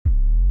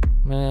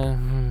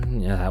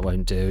Yeah, that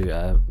won't do.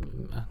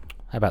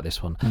 How about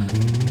this one?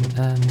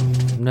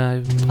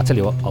 No, I'll tell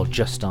you what, I'll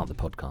just start the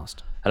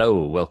podcast.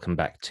 Hello, welcome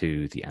back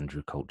to the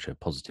Andrew Culture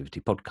Positivity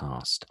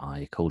Podcast.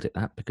 I called it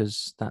that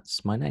because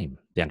that's my name,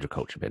 the Andrew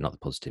Culture bit, not the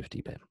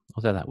positivity bit,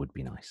 although that would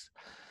be nice.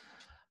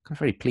 I'm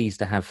very pleased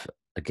to have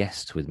a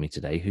guest with me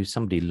today who's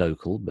somebody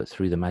local, but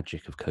through the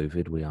magic of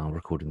COVID, we are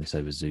recording this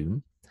over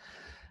Zoom.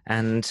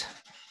 And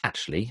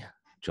actually,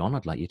 John,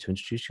 I'd like you to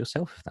introduce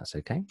yourself, if that's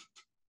okay.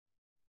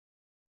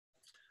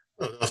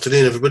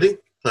 Afternoon, everybody.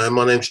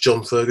 My name's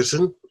John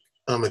Ferguson.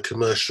 I'm a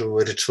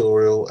commercial,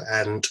 editorial,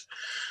 and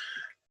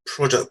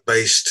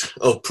project-based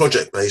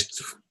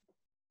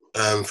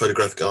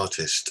photographic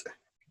artist.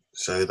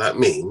 So that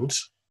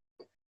means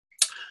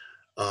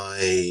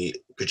I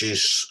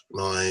produce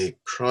my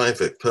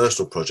private,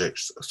 personal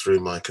projects through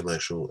my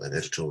commercial and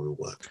editorial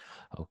work.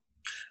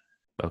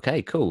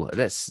 Okay, cool.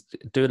 Let's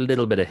do a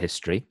little bit of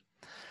history.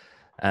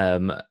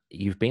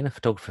 You've been a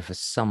photographer for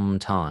some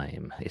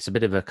time. It's a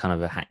bit of a kind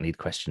of a hackneyed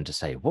question to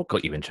say, what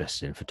got you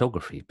interested in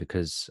photography?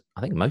 Because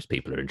I think most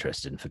people are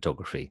interested in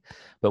photography.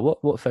 But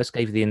what first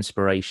gave you the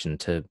inspiration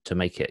to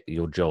make it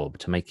your job,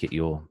 to make it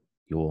your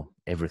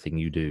everything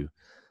you do?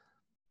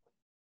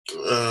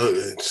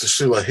 It's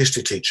through my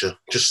history teacher.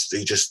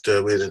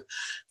 We had a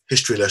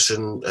history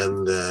lesson,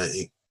 and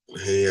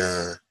he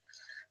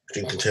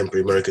did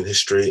contemporary American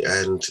history,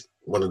 and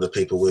one of the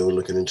people we were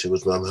looking into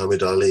was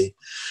Muhammad Ali.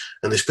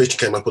 And this picture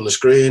came up on the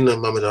screen of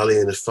Muhammad Ali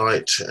in a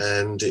fight,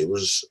 and it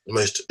was the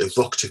most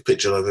evocative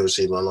picture I've ever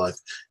seen in my life.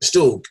 It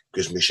still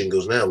gives me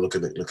shingles now,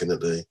 looking at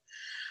the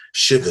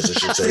shivers, I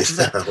should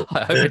say.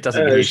 I hope it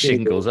doesn't give you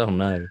shingles. Oh,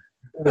 no.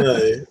 No,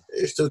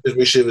 it still gives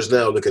me shivers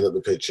now looking at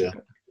the picture.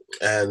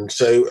 And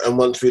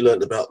once we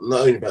learned about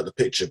not only about the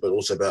picture, but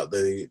also about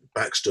the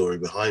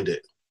backstory behind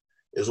it,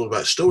 it was all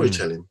about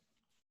storytelling.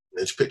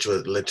 It's a picture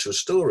that led to a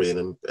story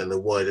and a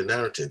wider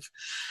narrative,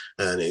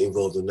 and it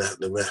involved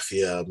the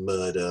mafia,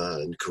 murder,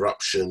 and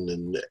corruption,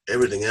 and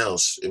everything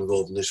else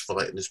involved in this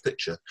fight in this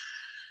picture.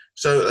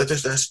 So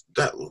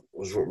that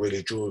was what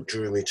really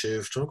drew me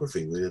to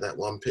photography. Really, that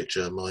one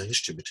picture. My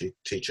history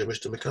teacher,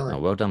 Mr. Mackay. Oh,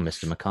 well done,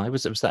 Mr. Mackay.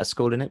 Was that a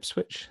school in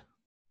Ipswich?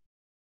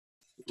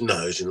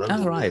 No, it's in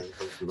London. Oh, right.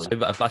 So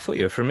I thought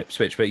you were from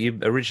Ipswich, but you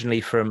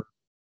originally from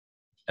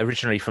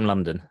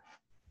London.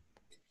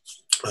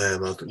 I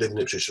am. I've lived in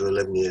Ipswich for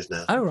 11 years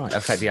now. Oh, right.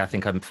 In fact, yeah, I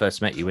think I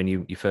first met you when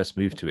you first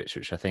moved to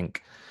Ipswich. I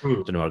think, I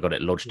don't know, I got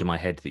it lodged in my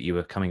head that you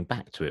were coming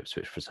back to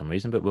Ipswich for some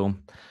reason, but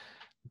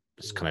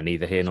it's kind of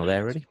neither here nor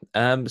there, really.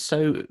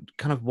 So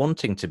kind of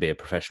wanting to be a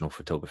professional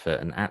photographer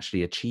and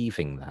actually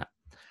achieving that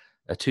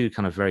are two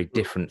kind of very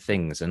different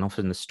things. And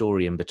often the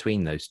story in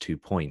between those 2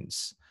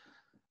 points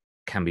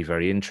can be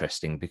very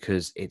interesting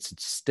because it's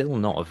still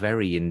not a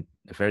very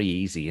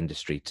easy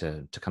industry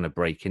to kind of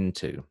break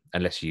into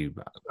unless you,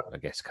 I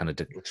guess, kind of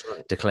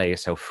declare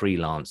yourself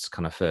freelance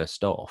kind of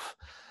first off.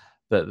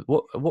 But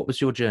what was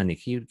your journey?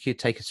 Can you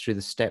take us through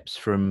the steps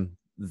from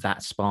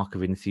that spark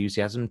of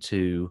enthusiasm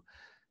to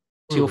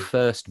your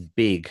first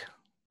big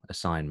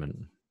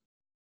assignment?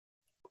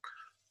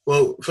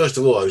 Well, first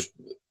of all, I was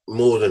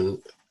more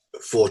than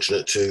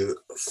fortunate to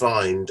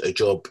find a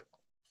job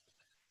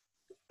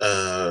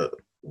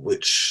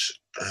which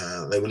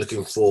they were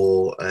looking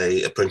for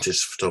a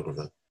apprentice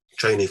photographer,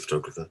 trainee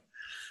photographer.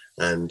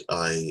 And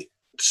I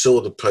saw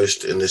the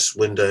post in this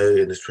window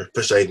in this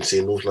press agency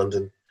in North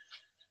London.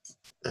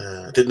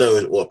 I didn't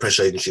know what press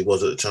agency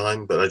was at the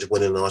time, but I just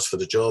went in and asked for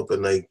the job,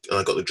 and I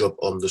got the job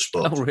on the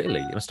spot. Oh, really?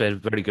 You must have had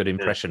a very good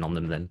impression on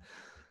them then.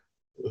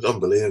 It was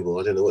unbelievable.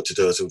 I didn't know what to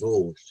do at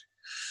all.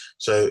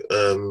 So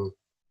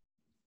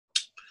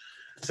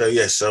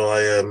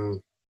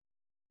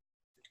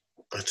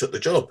I took the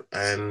job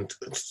and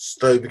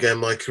slowly began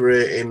my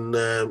career in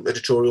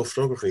editorial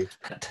photography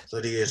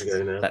 30 years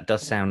ago now. That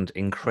does sound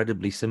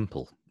incredibly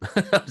simple.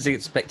 I was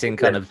expecting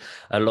kind of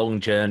a long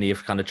journey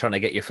of kind of trying to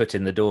get your foot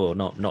in the door,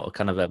 not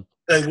kind of a...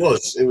 It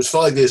was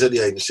 5 years at the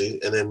agency,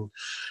 and then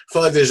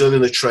 5 years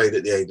learning a trade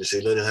at the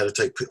agency, learning how to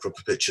take proper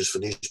pictures for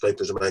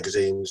newspapers and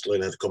magazines,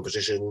 learning how to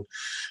composition,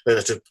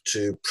 learning how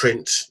to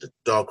print, the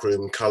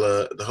darkroom,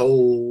 colour, the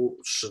whole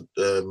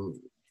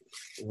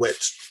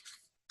wet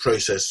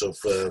process of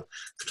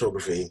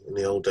photography in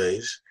the old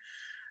days.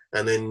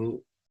 And then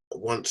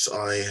once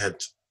I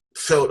had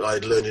felt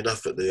I'd learned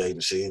enough at the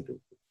agency,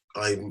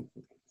 I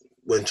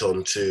went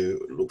on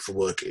to look for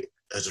work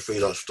as a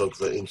freelance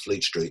photographer in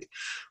Fleet Street,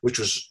 which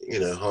was,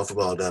 half a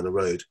mile down the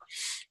road.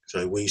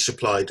 So we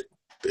supplied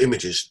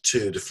images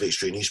to the Fleet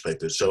Street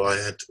newspapers. So I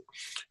had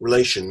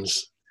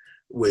relationships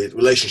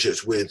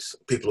with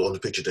people on the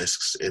picture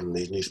desks in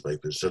these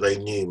newspapers. So they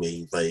knew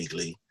me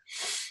vaguely.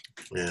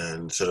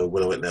 And so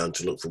when I went down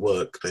to look for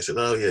work, they said,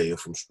 "Oh yeah, you're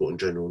from Sport and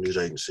General News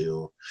Agency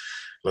or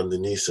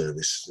London News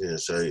Service."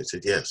 So I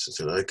said yes. I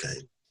said okay.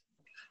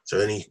 So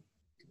any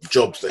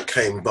jobs that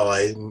came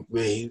by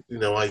me,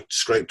 I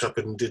scraped up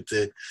and did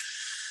the,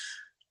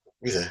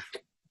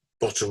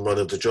 bottom run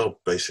of the job,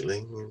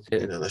 basically.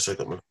 That's how I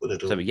got my foot in the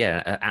door. So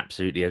yeah,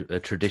 absolutely a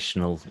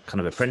traditional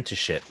kind of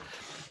apprenticeship.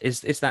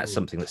 Is that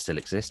something that still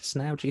exists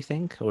now, do you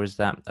think, or is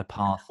that a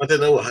path? I don't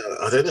know.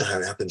 I don't know how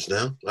it happens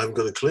now. I haven't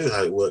got a clue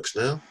how it works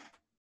now.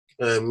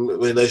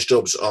 When those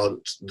jobs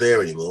aren't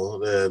there anymore,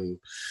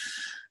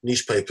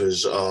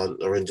 newspapers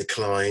are in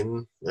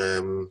decline.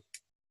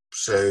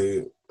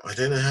 So I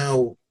don't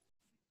know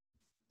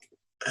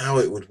how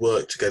it would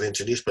work to get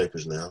into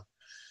newspapers now.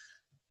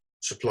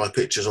 Supply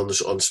pictures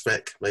on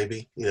spec,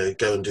 maybe.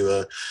 Go and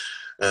do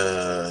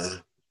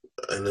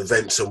an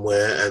event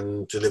somewhere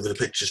and deliver the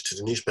pictures to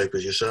the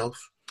newspapers yourself,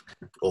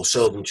 or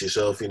sell them to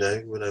yourself.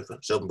 Whatever.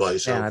 Sell them by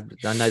yourself.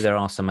 Yeah, I know there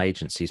are some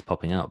agencies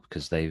popping up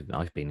because they've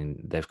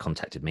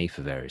contacted me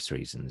for various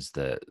reasons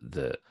that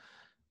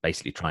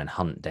basically try and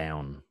hunt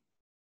down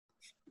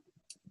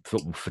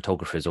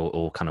photographers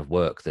or kind of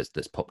work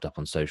that's popped up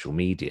on social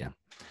media,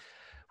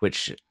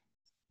 which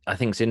I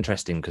think is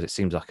interesting because it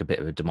seems like a bit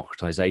of a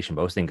democratization,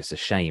 but I always think it's a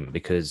shame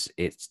because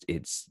it's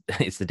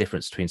the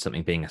difference between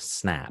something being a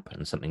snap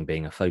and something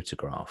being a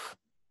photograph.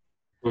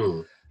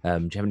 Do you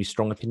have any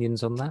strong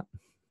opinions on that?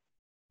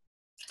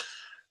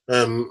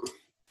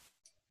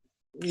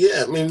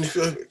 Yeah, I mean,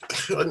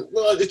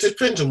 well, it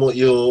depends on what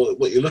you're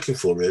looking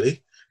for,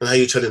 really, and how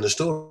you're telling the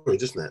story,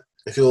 doesn't it?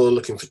 If you're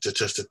looking to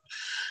just to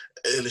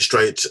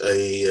illustrate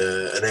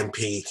an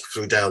MP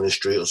through Downing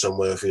Street or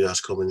somewhere through House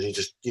of Commons, you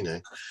just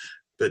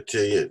but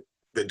it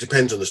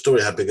depends on the story,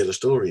 how big of the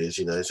story is.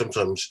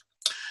 Sometimes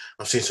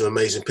I've seen some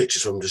amazing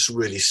pictures from just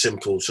really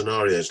simple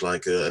scenarios,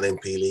 like an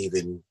MP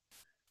leaving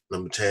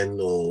Number 10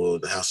 or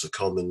the House of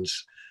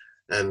Commons,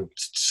 and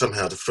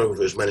somehow the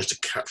photographer has managed to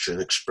capture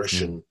an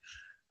expression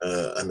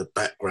and the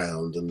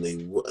background and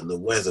the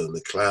weather and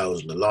the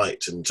clouds and the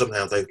light, and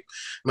somehow they've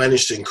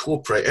managed to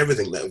incorporate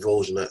everything that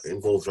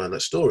involved around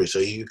that story. So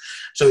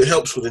it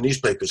helps with the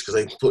newspapers because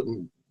they put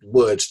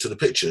words to the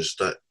pictures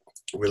that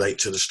relate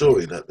to the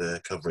story that they're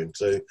covering.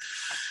 So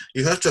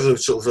you have to have a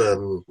sort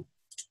of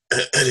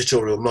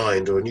editorial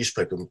mind, or a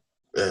newspaper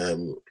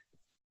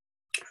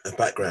a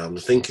background,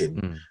 a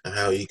thinking, and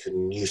how you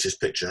can use this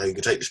picture, how you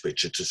can take this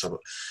picture to sum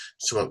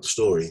up the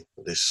story.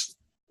 This,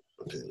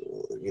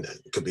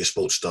 it could be a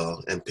sports star,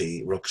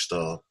 MP, rock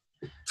star,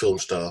 film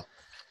star,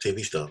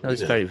 TV star. No,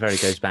 it's very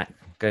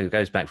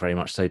goes back very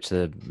much so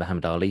to the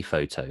Muhammad Ali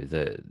photo.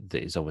 That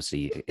is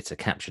obviously, it's a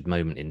captured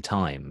moment in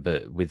time,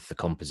 but with the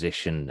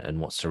composition and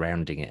what's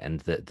surrounding it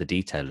and the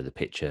detail of the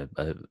picture,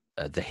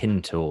 the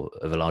hint of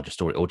a larger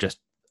story, or just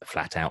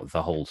flat out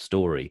the whole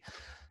story,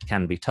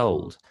 can be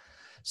told.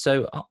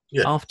 So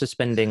after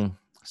spending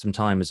some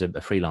time as a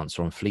freelancer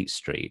on Fleet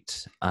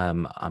Street,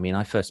 I mean,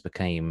 I first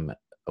became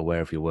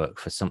aware of your work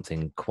for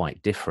something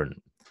quite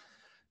different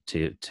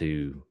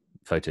to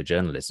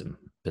photojournalism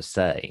per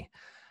se,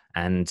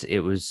 and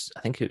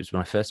I think it was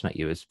when I first met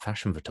you, as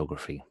fashion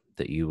photography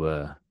that you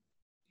were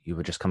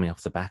just coming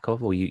off the back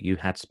of, or you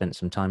had spent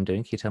some time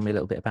doing. Can you tell me a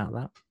little bit about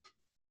that?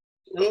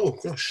 Oh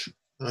gosh,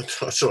 I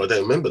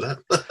don't remember that.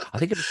 I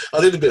think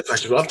I did a bit of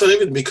fashion. I've done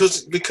everything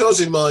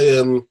because in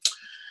my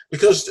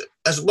because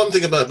as one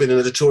thing about being an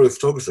editorial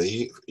photographer,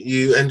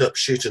 you end up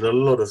shooting a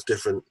lot of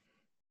different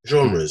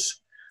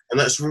genres, and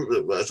that's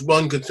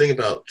one good thing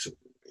about,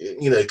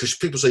 because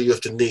people say you have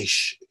to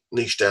niche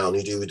down.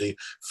 You do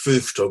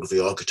food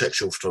photography,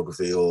 architectural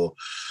photography, or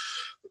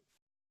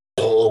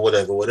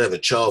whatever,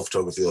 child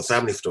photography or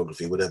family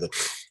photography, whatever.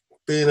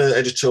 Being an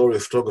editorial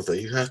photographer,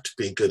 you have to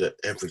be good at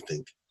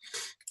everything.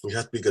 You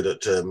have to be good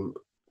at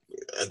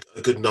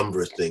a good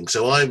number of things.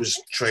 So I was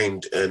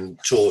trained and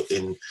taught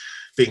in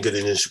being good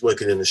in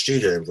working in a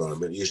studio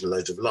environment, using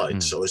loads of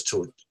light. So I was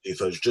taught to do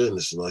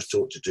photojournalism, I was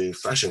taught to do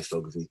fashion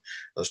photography,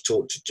 I was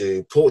taught to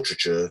do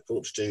portraiture,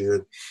 taught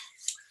to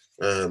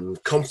do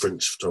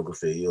conference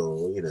photography,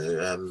 or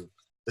there's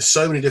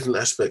so many different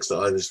aspects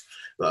that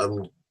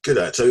I'm good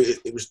at. So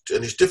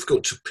it's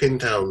difficult to pin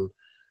down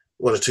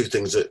one or two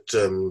things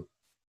that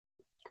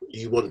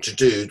you want to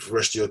do for the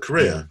rest of your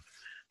career.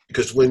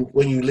 Because when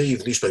you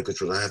leave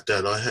newspapers, what I have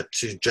done, I had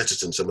to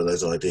jettison some of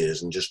those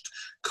ideas and just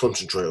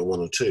concentrate on one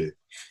or two.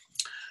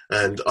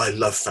 And I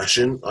love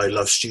fashion, I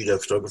love studio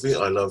photography,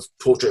 I love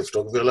portrait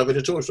photography, I love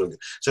editorial photography.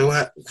 So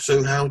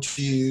how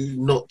do you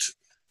not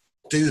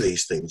do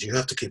these things? You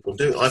have to keep on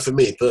doing it. For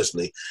me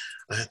personally,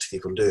 I had to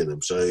keep on doing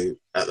them. So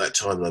at that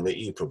time when I met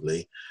you,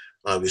 probably,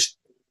 I was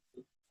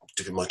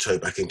dipping my toe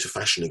back into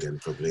fashion again,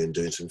 probably, and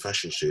doing some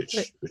fashion shoots,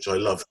 which I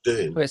love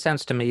doing. Well, it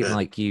sounds to me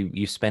like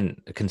you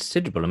spent a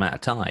considerable amount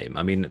of time.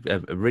 I mean,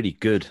 a really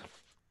good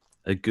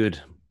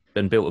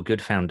and built a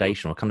good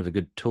foundation, or kind of a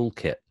good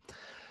toolkit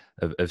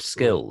of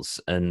skills.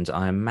 And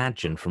I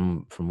imagine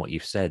from what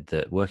you've said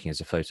that working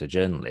as a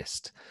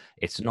photojournalist,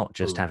 it's not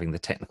just having the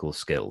technical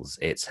skills,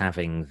 it's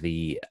having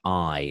the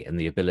eye and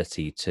the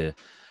ability to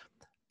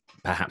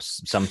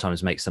perhaps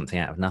sometimes make something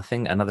out of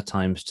nothing, and other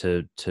times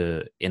to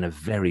in a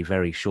very,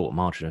 very short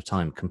margin of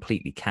time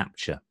completely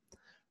capture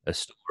a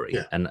story.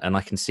 And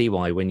I can see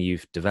why, when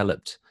you've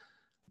developed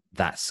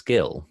that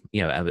skill,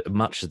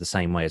 much the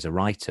same way as a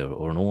writer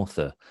or an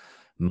author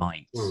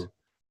might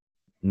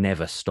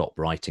never stop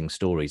writing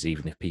stories,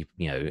 even if people,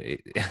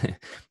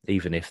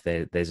 even if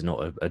there's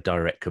not a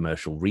direct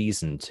commercial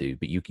reason to,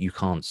 but you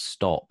can't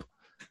stop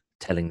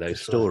telling those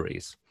That's right.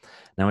 stories.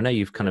 Now, I know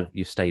you've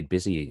stayed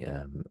busy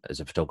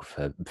as a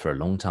photographer for a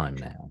long time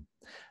now,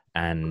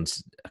 and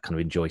I kind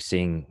of enjoy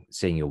seeing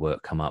your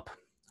work come up.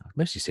 I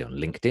mostly see it on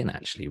LinkedIn,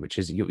 actually, which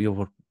is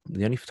you're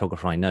the only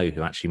photographer I know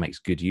who actually makes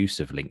good use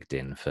of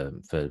LinkedIn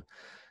for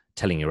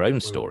telling your own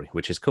story,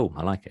 which is cool.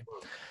 I like it.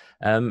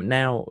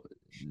 Now,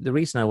 the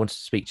reason I wanted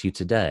to speak to you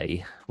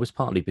today was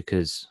partly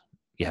because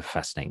you have a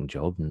fascinating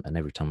job, and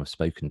every time I've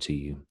spoken to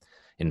you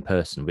in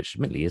person, which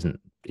admittedly isn't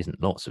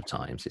lots of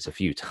times, it's a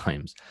few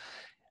times,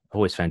 I've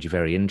always found you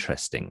very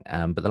interesting.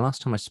 But the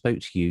last time I spoke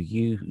to you,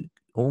 you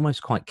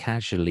almost quite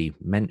casually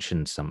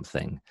mentioned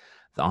something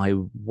that I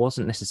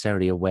wasn't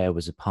necessarily aware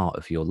was a part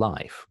of your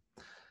life.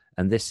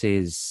 And this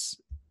is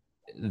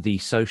the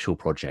social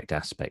project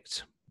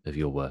aspect of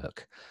your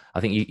work. I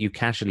think you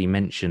casually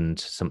mentioned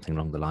something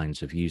along the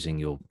lines of using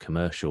your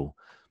commercial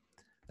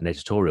and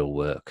editorial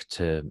work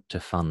to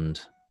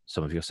fund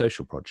some of your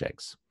social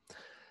projects.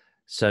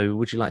 So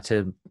would you like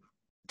to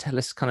tell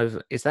us kind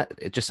of, is that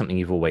just something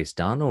you've always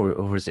done,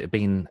 or has it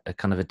been a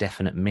kind of a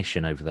definite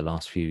mission over the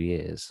last few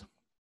years?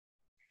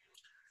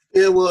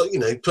 Yeah, well,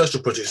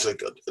 personal projects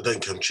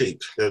don't come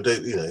cheap.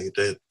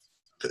 It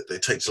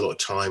takes a lot of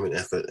time and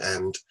effort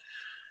and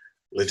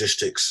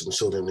logistics and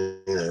sort of,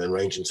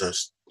 arranging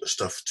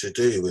stuff to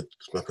do with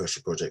my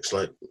personal projects.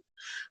 Like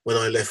when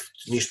I left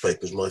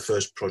newspapers, my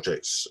first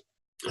projects,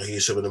 I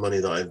used some of the money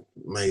that I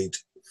made,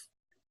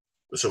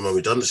 some of my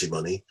redundancy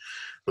money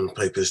from the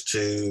papers,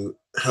 to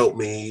help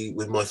me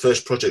with my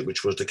first project,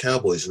 which was the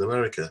Cowboys in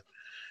America.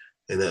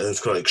 And it was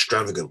quite an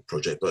extravagant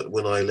project. But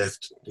when I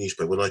left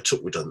newspaper, when I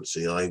took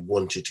redundancy, I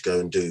wanted to go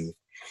and do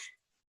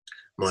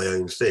my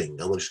own thing.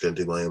 I wanted to go and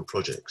do my own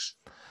projects.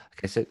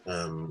 Okay, so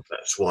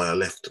that's why I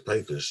left the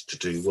papers, to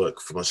do work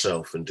for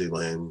myself and do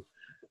my own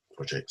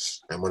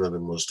projects. And one of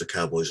them was the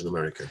Cowboys in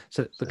America.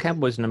 So the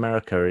Cowboys in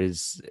America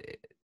is,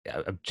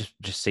 I've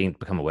just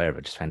become aware of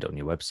it. Just found it on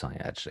your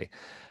website, actually.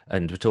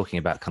 And we're talking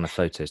about kind of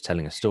photos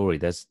telling a story.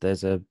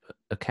 There's a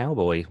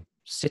cowboy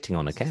sitting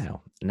on a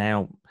cow.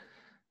 Now,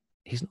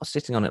 he's not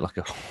sitting on it like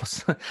a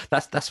horse.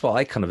 That's what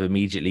I kind of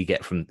immediately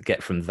get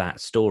from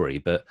that story.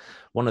 But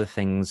one of the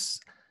things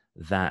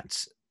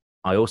that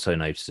I also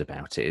notice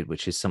about it,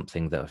 which is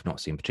something that I've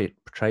not seen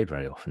portrayed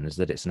very often, is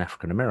that it's an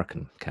African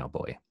American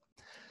cowboy.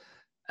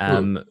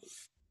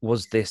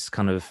 Was this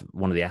kind of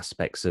one of the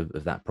aspects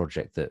of that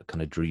project that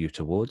kind of drew you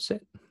towards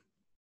it?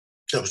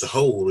 That was the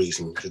whole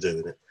reason for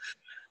doing it.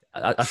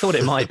 I thought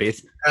it might be.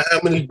 How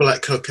many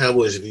black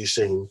cowboys have you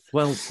seen?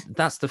 Well,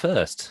 that's the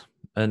first.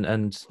 And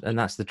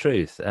that's the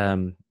truth.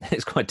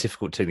 It's quite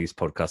difficult doing these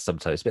podcasts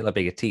sometimes. It's a bit like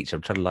being a teacher.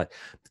 I'm trying to like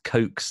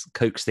coax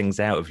things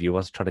out of you. I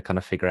was trying to kind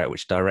of figure out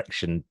which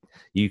direction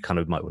you kind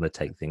of might want to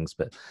take things.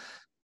 But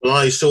well,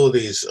 I saw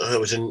these. I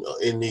was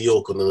in New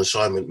York on an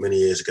assignment many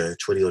years ago,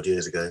 20 odd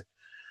years ago.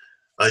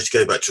 I used to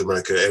go back to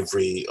America I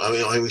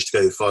used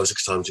to go 5 or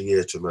 6 times a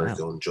year to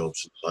America. Wow. On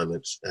jobs and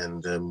assignments.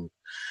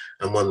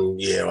 And one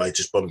year I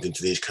just bumped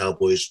into these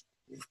cowboys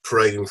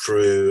parading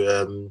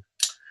through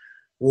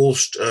Wall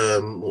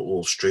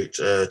Street,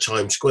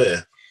 Times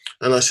Square.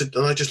 And I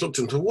just looked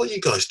at them and thought, what are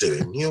you guys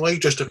doing? Why are you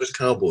dressed up as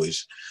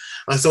cowboys?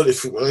 I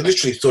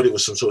literally thought it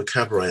was some sort of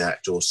cabaret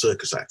act or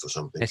circus act or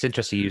something. It's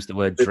interesting you use the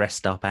word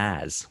dressed up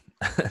as.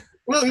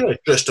 Well,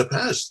 dressed up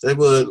as. They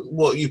were,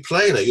 what are you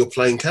playing at? You're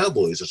playing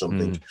cowboys or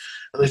something.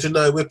 And they said,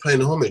 no, we're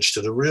paying homage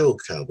to the real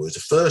cowboys, the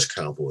first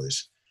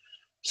cowboys.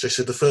 So he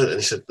said,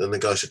 and the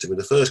guy said to me,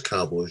 the first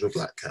cowboys were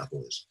black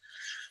cowboys.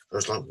 I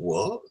was like,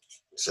 what?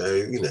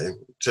 So,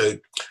 so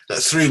that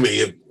threw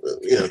me a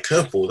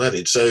curveball, that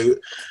did. So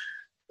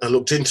I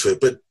looked into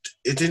it, but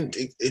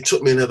it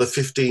took me another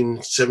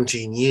 15,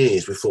 17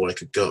 years before I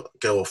could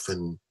go off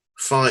and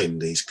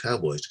find these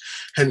cowboys.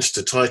 Hence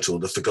the title,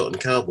 The Forgotten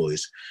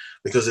Cowboys,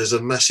 because there's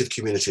a massive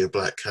community of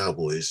black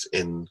cowboys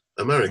in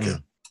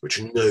America,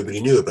 which nobody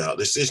knew about.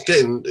 This is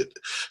getting,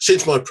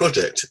 since my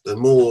project, the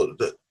more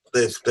that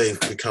they've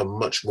become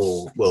much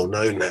more well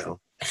known now.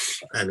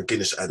 And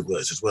Guinness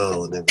adverts as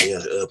well, and then we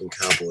had urban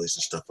cowboys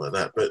and stuff like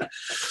that.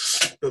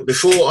 But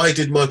before I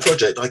did my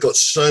project, I got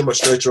so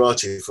much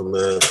notoriety from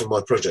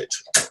my project,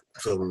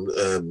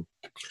 from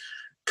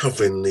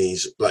covering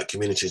these black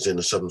communities in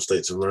the southern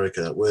states of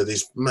America, where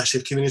these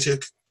massive community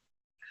of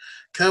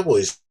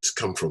cowboys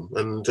come from,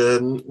 and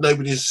no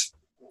one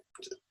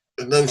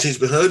seems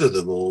to have heard of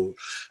them or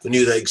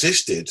knew they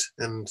existed.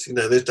 And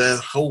their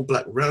whole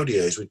black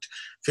rodeos with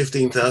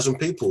 15,000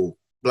 people,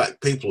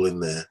 black people in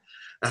there.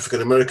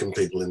 African American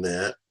people in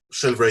there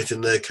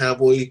celebrating their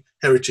cowboy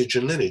heritage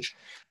and lineage,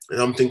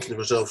 and I'm thinking to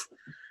myself,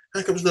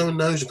 how come no one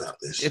knows about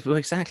this? Well,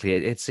 exactly.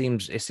 It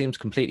seems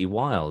completely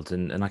wild,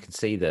 and I can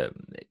see that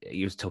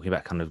you was talking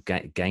about kind of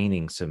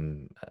gaining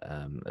some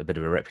a bit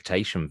of a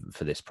reputation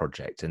for this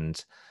project,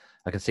 and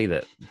I can see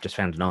that just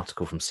found an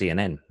article from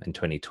CNN in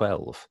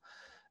 2012,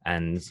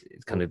 and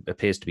it kind of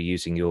appears to be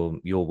using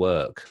your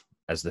work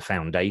as the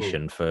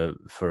foundation for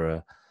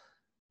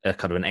a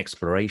kind of an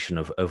exploration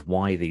of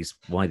why these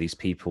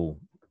people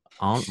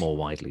aren't more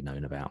widely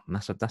known about, and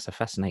that's a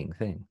fascinating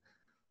thing.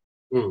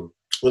 Well,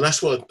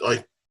 that's what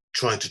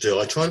trying to do.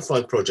 I try and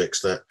find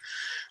projects that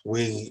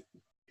we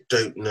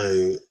don't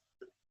know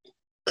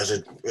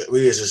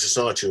we as a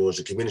society or as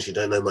a community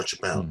don't know much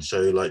about.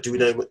 So, like, do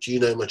you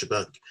know much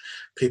about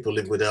people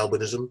living with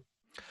albinism?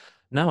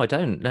 No, I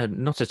don't. No,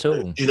 not at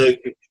all. Do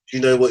you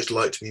know what it's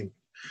like to be?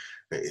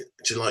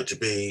 Do you like to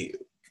be?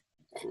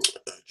 Do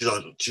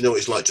you know what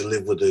it's like to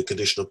live with the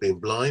condition of being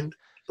blind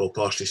or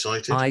partially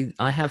sighted?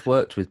 I have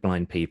worked with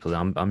blind people.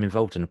 I'm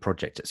involved in a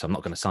project, so I'm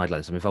not going to sideline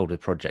this. I'm involved in a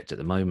project at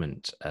the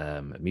moment,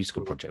 a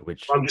musical project,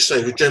 which I'm just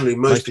saying, generally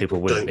most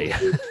people wouldn't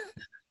don't be.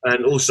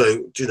 And also,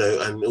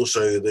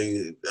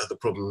 the other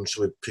problems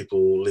with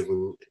people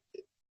living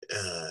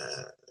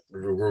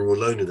rural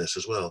loneliness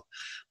as well.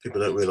 People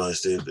don't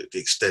realise the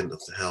extent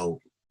of how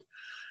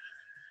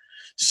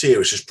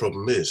serious this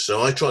problem is.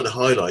 So I try to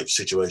highlight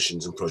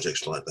situations and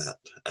projects like that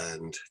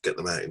and get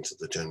them out into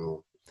the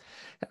general.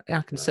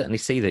 I can certainly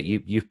see that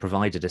you've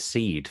provided a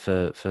seed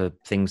for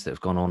things that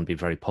have gone on to be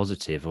very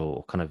positive,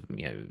 or kind of,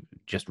 you know,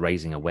 just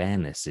raising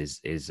awareness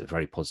is a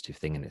very positive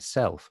thing in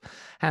itself.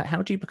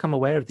 How do you become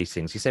aware of these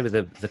things? You say with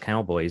the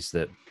cowboys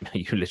that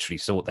you literally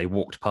saw, they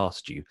walked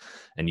past you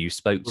and you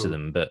spoke to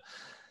them, but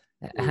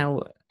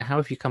how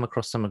have you come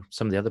across some of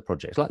the other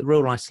projects like the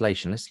rural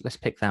isolation? Let's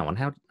pick that one.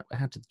 How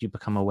did you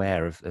become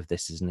aware of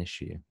this as an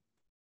issue?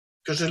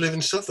 Because I live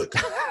in Suffolk.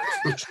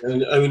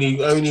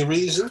 only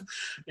reason.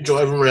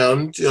 Driving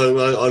around, you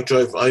know,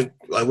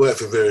 I work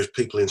for various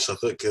people in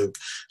Suffolk,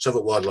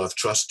 Suffolk Wildlife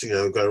Trust, you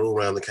know, go all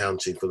around the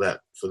county for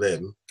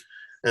them.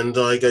 And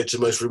I go to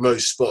the most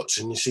remote spots,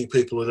 and you see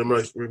people in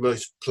the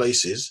remote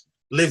places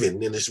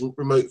living in this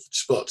remote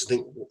spots and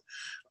think,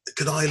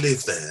 could I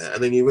live there?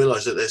 And then you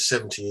realise that there's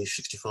 70,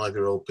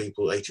 65-year-old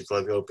people,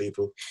 85-year-old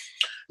people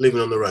living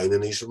on their own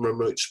in these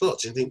remote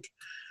spots. And you think,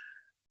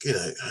 you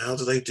know, how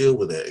do they deal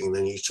with it? And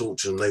then you talk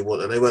to them,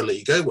 and they won't let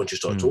you go once you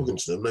start talking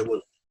to them.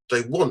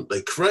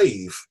 They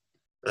crave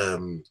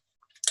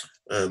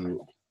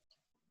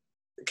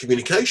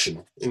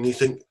communication. And you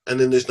think, and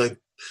then you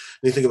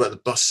think about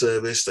the bus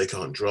service, they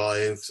can't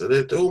drive. So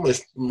they're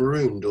almost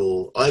marooned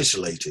or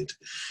isolated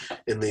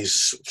in these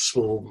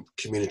small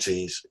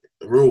communities,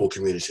 rural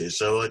communities.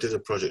 So I did a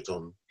project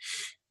on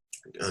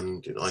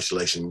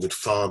isolation with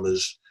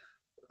farmers,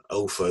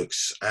 old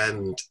folks,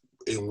 and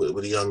even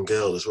with a young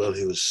girl as well,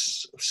 who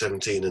was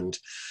 17 and,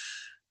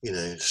 you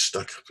know,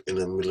 stuck in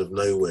the middle of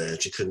nowhere.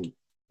 She couldn't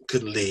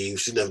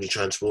leave. She didn't have any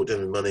transport,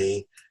 didn't have any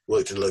money.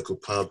 Worked in a local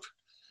pub.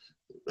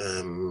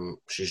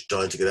 She's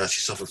dying to get out.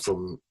 She suffered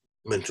from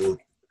mental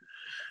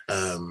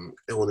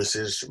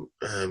illnesses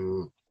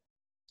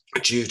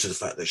due to the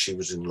fact that she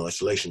was in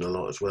isolation a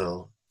lot as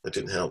well. That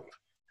didn't help.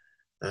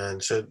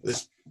 And so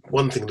this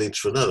one thing leads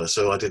to another.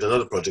 So I did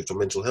another project on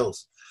mental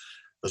health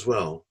as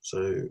well.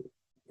 So,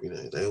 you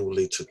know, they all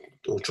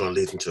try and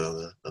lead into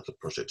other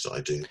projects that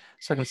I do.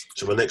 So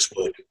my next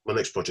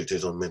project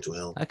is on mental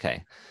health.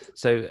 Okay.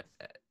 So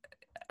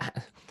I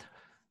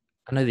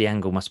know the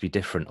angle must be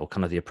different, or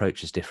kind of the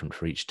approach is different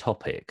for each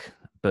topic,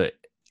 but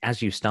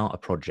as you start a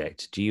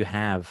project, do you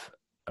have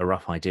a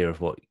rough idea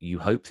of what you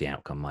hope the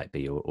outcome might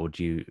be, or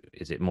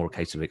is it more a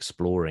case of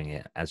exploring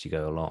it as you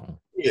go along?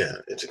 Yeah,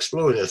 it's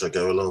exploring as I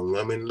go along.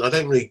 I mean, I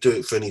don't really do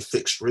it for any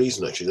fixed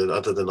reason, actually,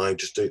 other than I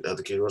just do it out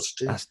of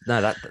curiosity.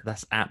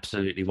 That's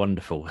absolutely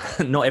wonderful.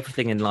 Not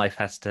everything in life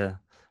has to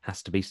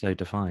be so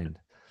defined.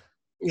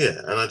 Yeah,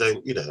 and I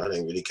don't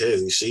really care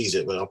who sees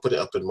it, but I'll put it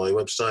up on my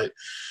website,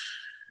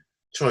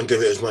 try and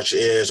give it as much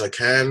ear as I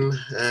can,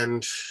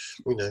 and,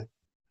 you know,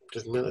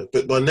 doesn't matter.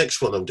 But my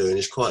next one I'm doing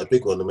is quite a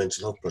big one, the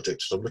mental health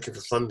project, so I'm looking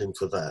for funding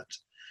for that.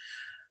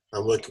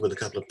 I'm working with a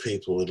couple of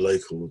people with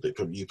local that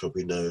you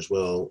probably know as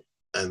well,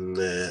 and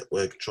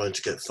we're trying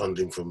to get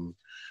funding from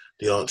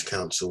the Arts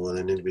Council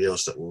and anybody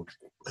else that will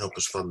help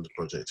us fund the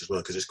project as well,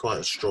 because it's quite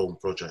a strong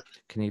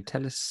project. Can you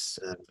tell us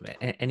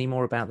any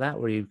more about that?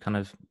 Or you kind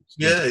of...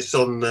 Yeah, it's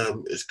on.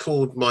 It's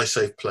called My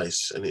Safe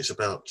Place, and it's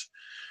about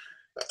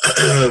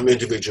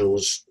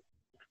individuals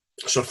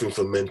suffering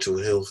from mental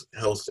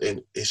health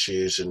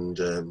issues and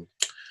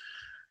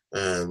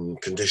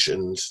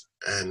conditions,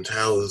 and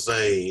how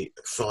they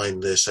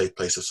find their safe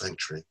place of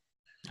sanctuary.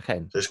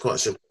 Okay. So it's quite a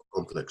simple,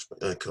 complex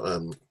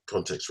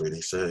context,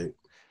 really. So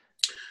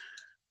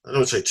I don't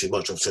want to say too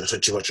much. Obviously, I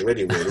said too much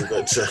already, really.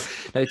 But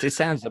no, it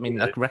sounds. I mean,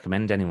 I can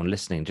recommend anyone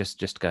listening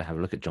just go have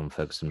a look at John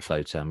Ferguson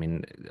Photo. I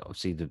mean,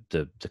 obviously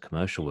the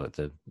commercial work,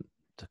 the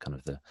kind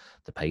of the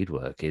paid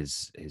work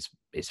is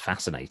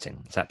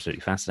fascinating. It's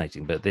absolutely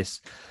fascinating. But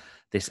this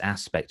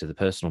aspect of the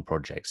personal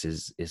projects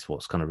is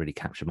what's kind of really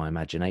captured my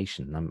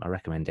imagination. I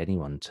recommend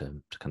anyone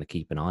to kind of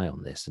keep an eye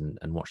on this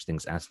and watch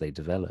things as they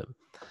develop.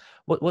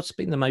 What's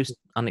been the most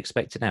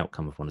unexpected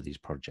outcome of one of these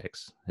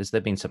projects? Has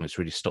there been something that's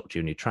really stopped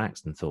you in your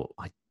tracks and thought,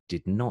 I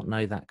did not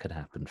know that could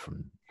happen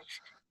from...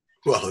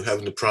 Well,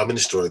 having the Prime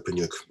Minister open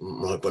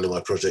one of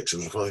my projects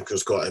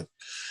was quite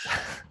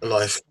a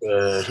life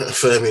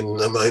affirming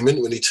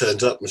moment when he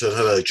turned up and said,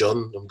 "Hello,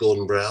 John, I'm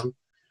Gordon Brown.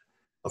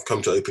 I've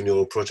come to open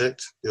your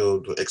project,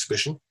 your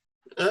exhibition."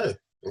 Oh,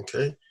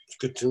 okay. It's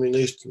good to me.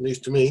 News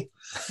to me.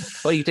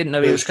 Well, you didn't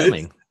know he was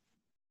coming.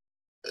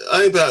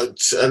 About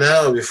an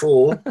hour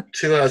before,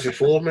 2 hours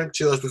before, maybe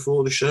 2 hours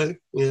before the show.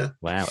 Yeah.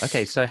 Wow.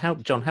 Okay. So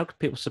John, how can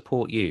people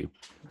support you?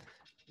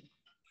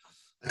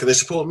 Can they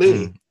support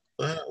me?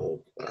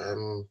 Well,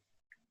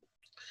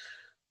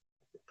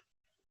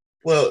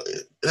 well,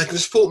 they can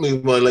support me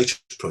with my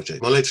latest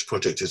project. My latest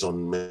project is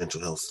on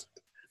mental health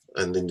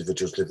and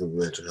individuals living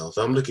with mental health.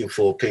 I'm looking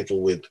for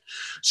people with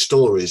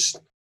stories,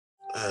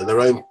 their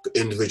own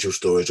individual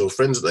stories, or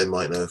friends that they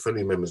might know,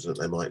 family members that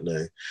they might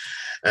know.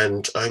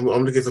 And I'm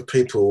looking for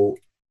people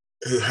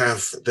who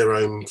have their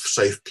own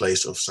safe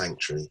place of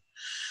sanctuary.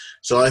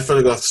 So I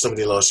photographed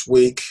somebody last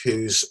week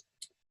he was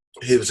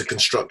a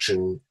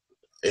construction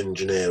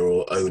engineer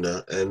or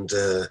owner, and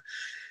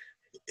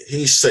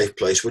he's safe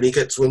place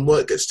when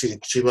work gets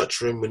too much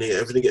for him, when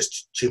everything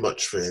gets too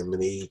much for him,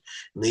 and he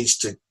needs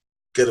to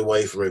get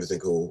away from everything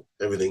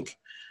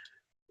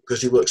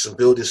because he works on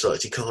building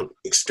sites. He can't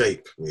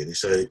escape really.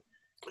 So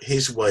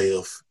his way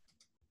of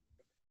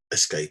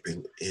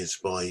escaping is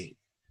by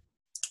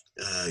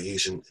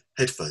using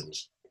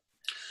headphones.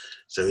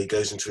 So he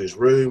goes into his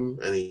room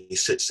and he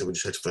sits there with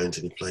his headphones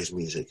and he plays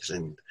music,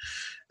 and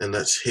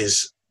that's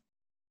his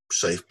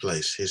safe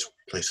place, his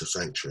place of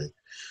sanctuary.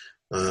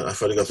 I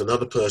photographed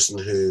another person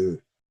who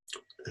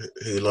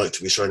liked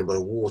to be surrounded by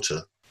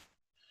water,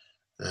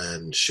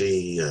 and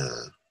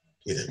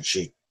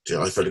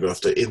I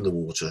photographed her in the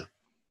water.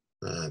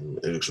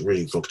 It looks a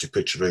really evocative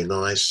picture, very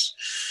nice.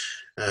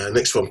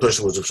 Next one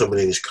person was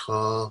somebody in his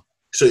car.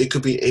 So it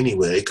could be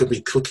anywhere. It could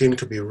be cooking, it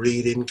could be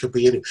reading, it could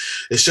be any.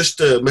 It's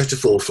just a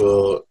metaphor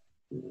for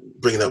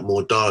bringing up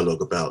more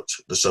dialogue about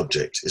the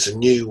subject. It's a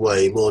new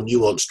way, more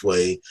nuanced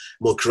way,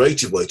 more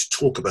creative way to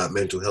talk about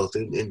mental health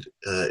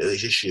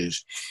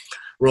issues,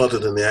 rather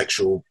than the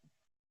actual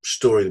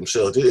story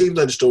themselves. Even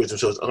though the stories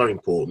themselves are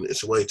important,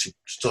 it's a way to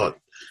start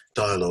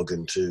dialogue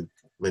and to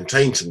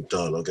maintain some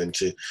dialogue and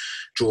to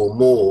draw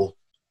more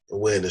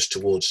awareness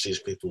towards these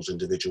people's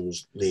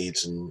individuals'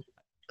 needs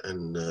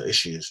and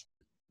issues.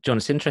 John,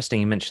 it's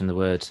interesting you mentioned the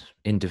word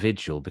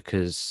individual,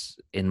 because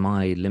in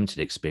my limited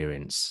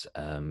experience,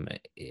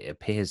 it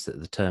appears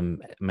that the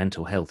term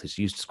mental health is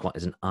used quite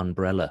as an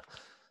umbrella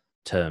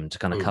term to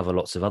kind of cover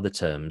lots of other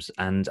terms.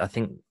 And I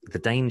think the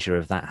danger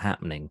of that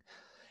happening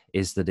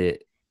is that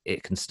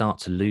it can start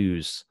to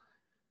lose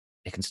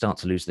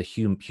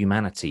the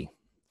humanity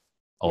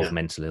of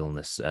mental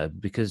illness,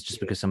 because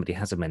somebody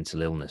has a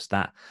mental illness,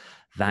 that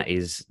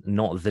is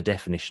not the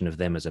definition of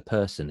them as a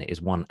person. It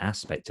is one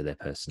aspect of their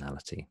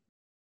personality.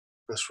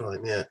 That's right,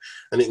 yeah.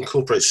 And it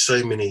incorporates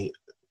so many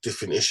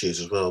different issues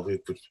as well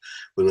with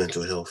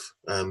mental health.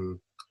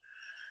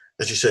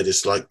 As you said,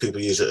 it's like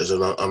people use it as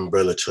an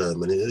umbrella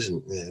term, and it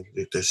isn't.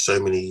 There's so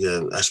many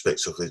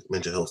aspects of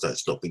mental health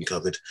that's not been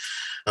covered.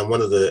 And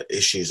one of the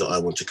issues that I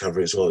want to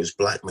cover as well is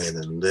black men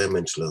and their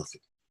mental health,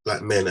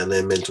 black men and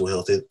their mental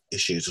health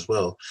issues as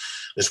well.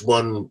 There's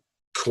one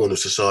corner of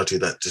society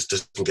that just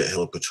doesn't get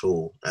help at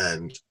all,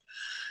 and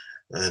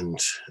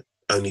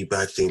only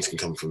bad things can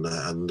come from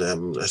that. And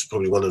that's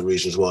probably one of the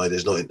reasons why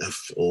there's not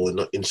enough or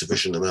not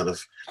insufficient amount of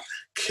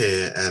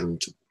care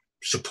and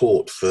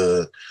support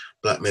for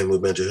black men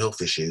with mental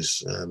health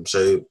issues.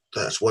 So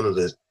that's one of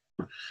the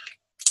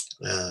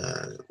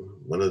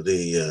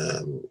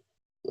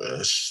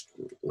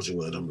what's the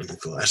word I'm looking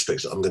for?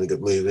 Aspects that I'm going to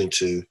move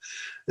into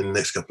in the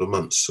next couple of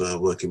months,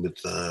 working with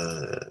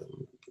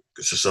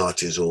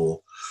societies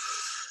or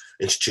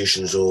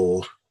institutions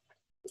or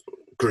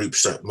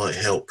groups that might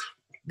help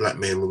black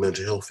men with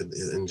mental health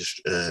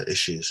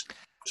issues.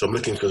 So I'm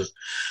looking for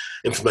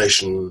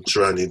information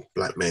surrounding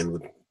black men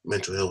with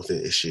mental health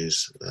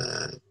issues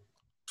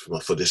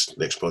for this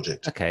next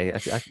project. Okay, I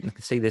can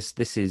see this.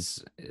 This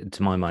is,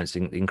 to my mind,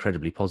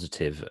 incredibly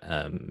positive.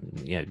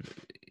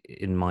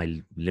 In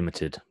my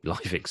limited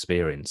life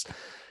experience,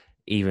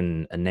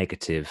 even a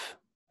negative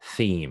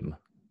theme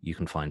you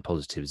can find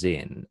positives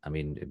in. I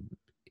mean,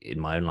 in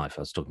my own life,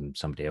 I was talking to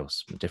somebody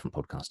else, a different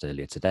podcast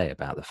earlier today,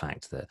 about the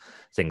fact that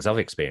things I've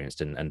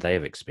experienced and they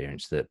have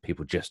experienced that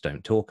people just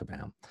don't talk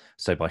about.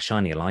 So by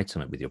shining a light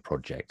on it with your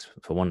project,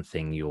 for one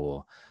thing,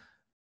 you're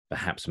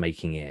perhaps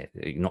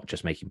not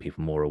just making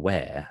people more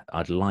aware.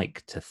 I'd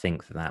like to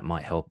think that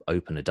might help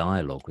open a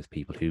dialogue with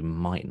people who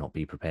might not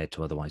be prepared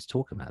to otherwise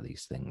talk about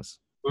these things.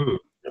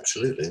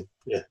 Absolutely,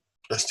 yeah.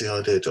 That's the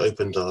idea, to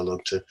open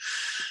dialogue, to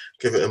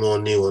give it a more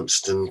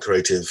nuanced and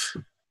creative,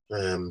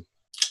 to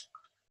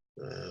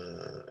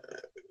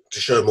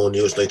show a more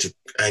nuanced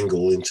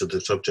angle into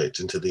the subject,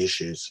 into the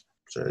issues.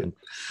 So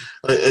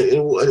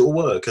it'll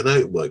work. I know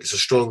it'll work. It's a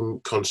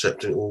strong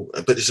concept,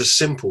 but it's a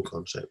simple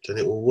concept, and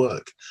it will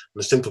work.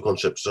 And the simple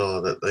concepts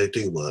are that they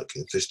do work.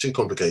 If it's too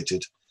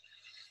complicated,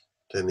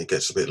 then it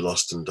gets a bit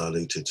lost and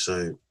diluted.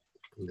 So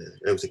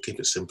everything, keep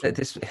it simple.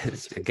 This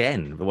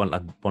again, one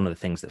of the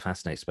things that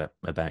fascinates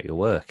about your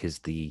work is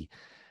the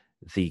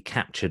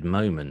captured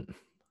moment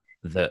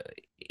that,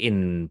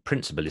 in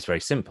principle, is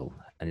very simple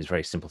and is a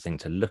very simple thing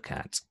to look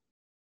at.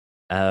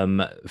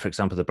 For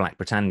example, the Black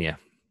Britannia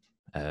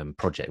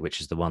project,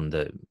 which is the one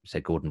that,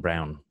 say, Gordon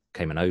Brown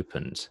came and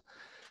opened.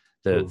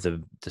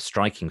 The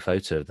striking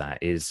photo of that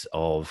is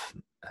of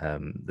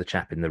the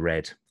chap in the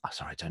red. Oh,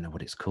 sorry, I don't know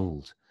what it's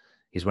called.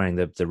 He's wearing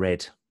the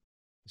red.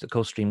 Is it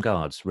Coldstream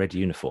Guards red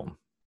uniform?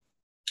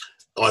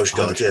 Irish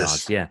Guards,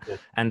 yes. Yeah.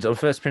 And on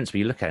first principle,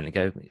 you look at it and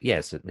go,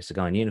 yes, it's a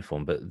guy in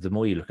uniform. But the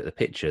more you look at the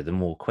picture, the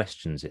more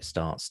questions it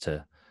starts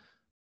to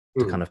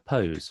kind of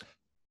pose.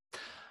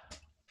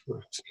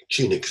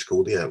 Tunic's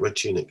called, red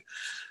tunic.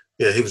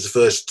 Yeah, he was the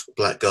first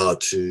black guard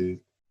to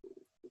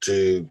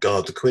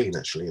guard the Queen,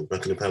 actually, in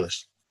Buckingham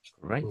Palace.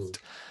 Right.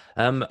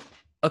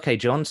 Okay,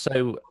 John.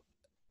 So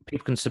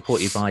people can support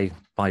you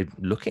by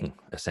looking,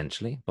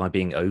 essentially, by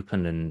being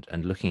open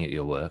and looking at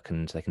your work,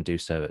 and they can do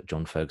so at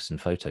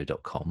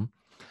johnfergusonphoto.com.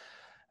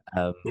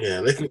 They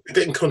can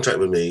get in contact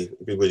with me.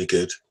 It'd be really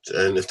good.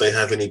 And if they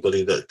have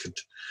anybody that could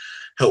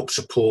help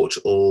support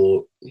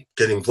or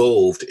get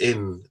involved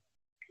in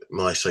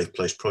my Safe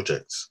Place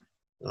projects,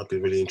 I'd be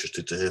really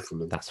interested to hear from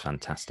them. That's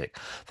fantastic.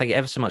 Thank you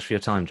ever so much for your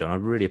time, John. I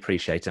really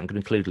appreciate it. I'm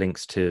going to include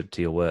links to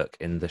your work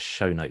in the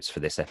show notes for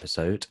this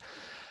episode.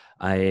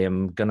 I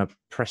am going to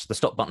press the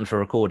stop button for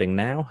recording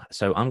now.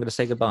 So I'm going to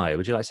say goodbye.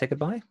 Would you like to say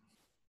goodbye?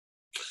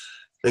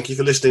 Thank you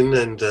for listening,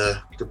 and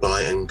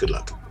goodbye and good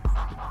luck.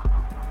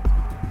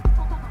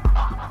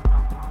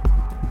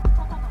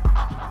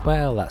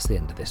 Well, that's the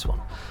end of this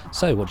one.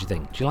 So, what do you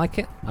think? Do you like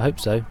it? I hope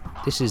so.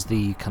 This is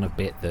the kind of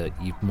bit that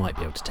you might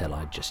be able to tell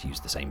I just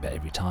use the same bit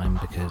every time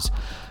because,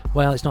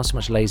 well, it's not so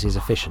much lazy as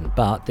efficient,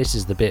 but this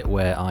is the bit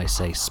where I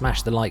say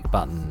smash the like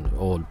button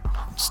or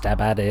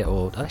stab at it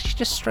or actually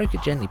just stroke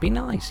it gently. Be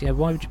nice.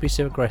 Why would you be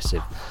so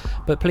aggressive?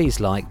 But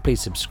please like,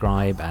 please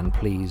subscribe, and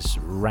please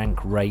rank,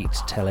 rate,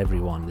 tell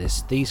everyone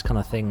this. These kind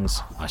of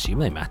things, I assume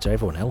they matter.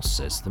 Everyone else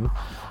says them.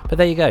 But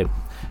there you go.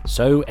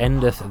 So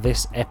endeth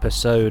this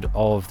episode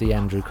of the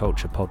Andrew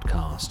Culture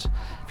podcast.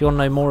 If you want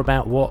to know more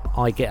about what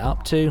I get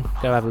up to,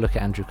 go have a look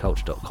at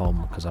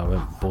andrewculture.com because I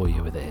won't bore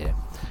you with it here.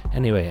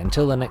 Anyway,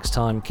 until the next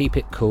time, keep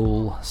it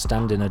cool,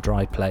 stand in a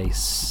dry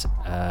place,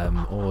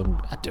 or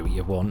do what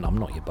you want. I'm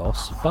not your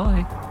boss.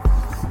 Bye.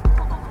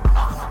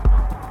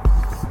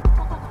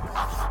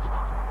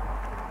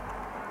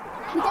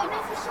 We don't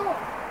know for sure.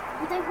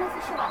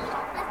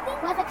 I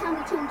think weather can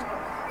be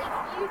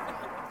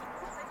changeable.